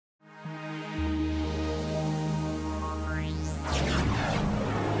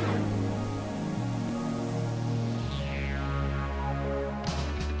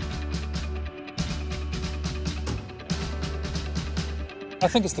I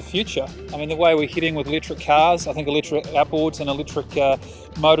think it's the future. I mean, the way we're heading with electric cars, I think electric outboards and electric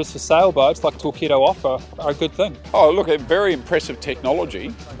motors for sailboats like Torqeedo offer are a good thing. Oh, look, very impressive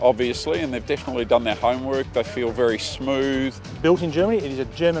technology, obviously, and they've definitely done their homework. They feel very smooth. Built in Germany, it is a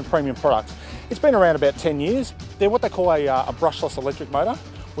German premium product. It's been around about 10 years. They're what they call a brushless electric motor,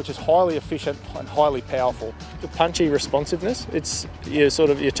 which is highly efficient and highly powerful. The punchy responsiveness, it's you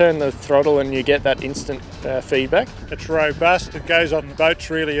turn the throttle and you get that instant feedback. It's robust, it goes on boats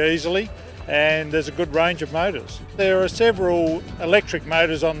really easily, and there's a good range of motors. There are several electric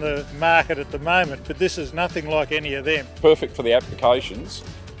motors on the market at the moment, but this is nothing like any of them. Perfect for the applications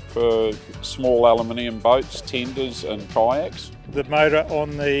for small aluminium boats, tenders and kayaks. The motor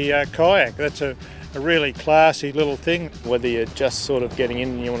on the kayak, that's a really classy little thing. Whether you're just sort of getting in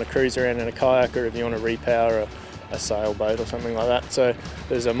and you want to cruise around in a kayak, or if you want to repower a sailboat or something like that. So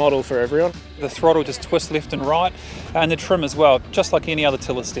there's a model for everyone. The throttle just twists left and right, and the trim as well, just like any other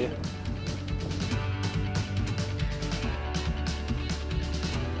tiller steer.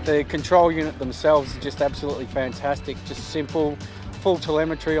 The control unit themselves are just absolutely fantastic, just simple, full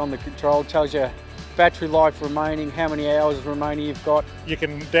telemetry on the control, tells you battery life remaining, how many hours remaining you've got. You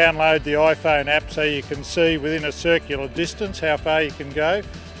can download the iPhone app so you can see within a circular distance how far you can go.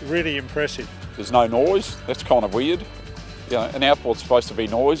 Really impressive. There's no noise, that's kind of weird. You know, an outboard's supposed to be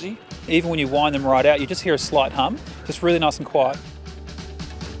noisy. Even when you wind them right out, you just hear a slight hum, just really nice and quiet.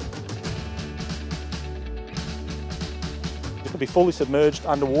 It can be fully submerged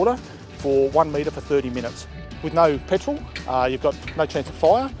underwater for 1 metre for 30 minutes. With no petrol, you've got no chance of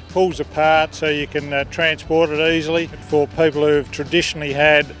fire. Pulls apart so you can transport it easily. For people who have traditionally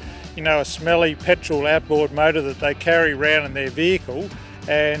had, a smelly petrol outboard motor that they carry around in their vehicle,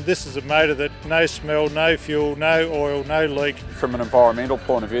 and this is a motor that no smell, no fuel, no oil, no leak. From an environmental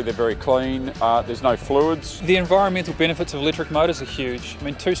point of view, they're very clean, there's no fluids. The environmental benefits of electric motors are huge. I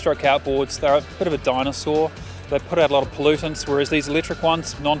mean, two-stroke outboards, they're a bit of a dinosaur. They put out a lot of pollutants, whereas these electric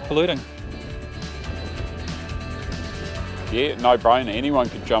ones, non-polluting. Yeah, no brainer, anyone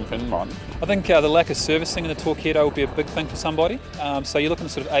could jump in one. I think the lack of servicing in the Torqeedo will be a big thing for somebody. So you're looking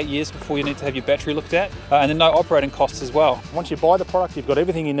at sort of 8 years before you need to have your battery looked at, and then no operating costs as well. Once you buy the product, you've got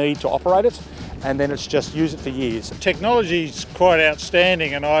everything you need to operate it, and then it's just use it for years. Technology's quite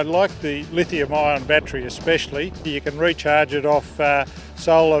outstanding, and I like the lithium-ion battery especially. You can recharge it off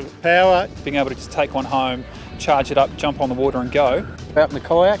solar power. Being able to just take one home, charge it up, jump on the water and go. Out in the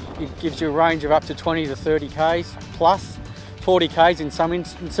kayak, it gives you a range of up to 20 to 30 k's plus. 40 k's in some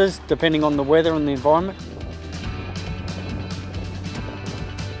instances, depending on the weather and the environment.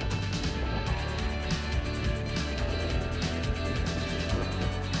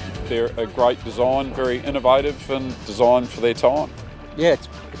 They're a great design, very innovative and designed for their time. Yeah,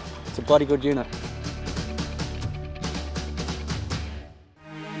 it's a bloody good unit.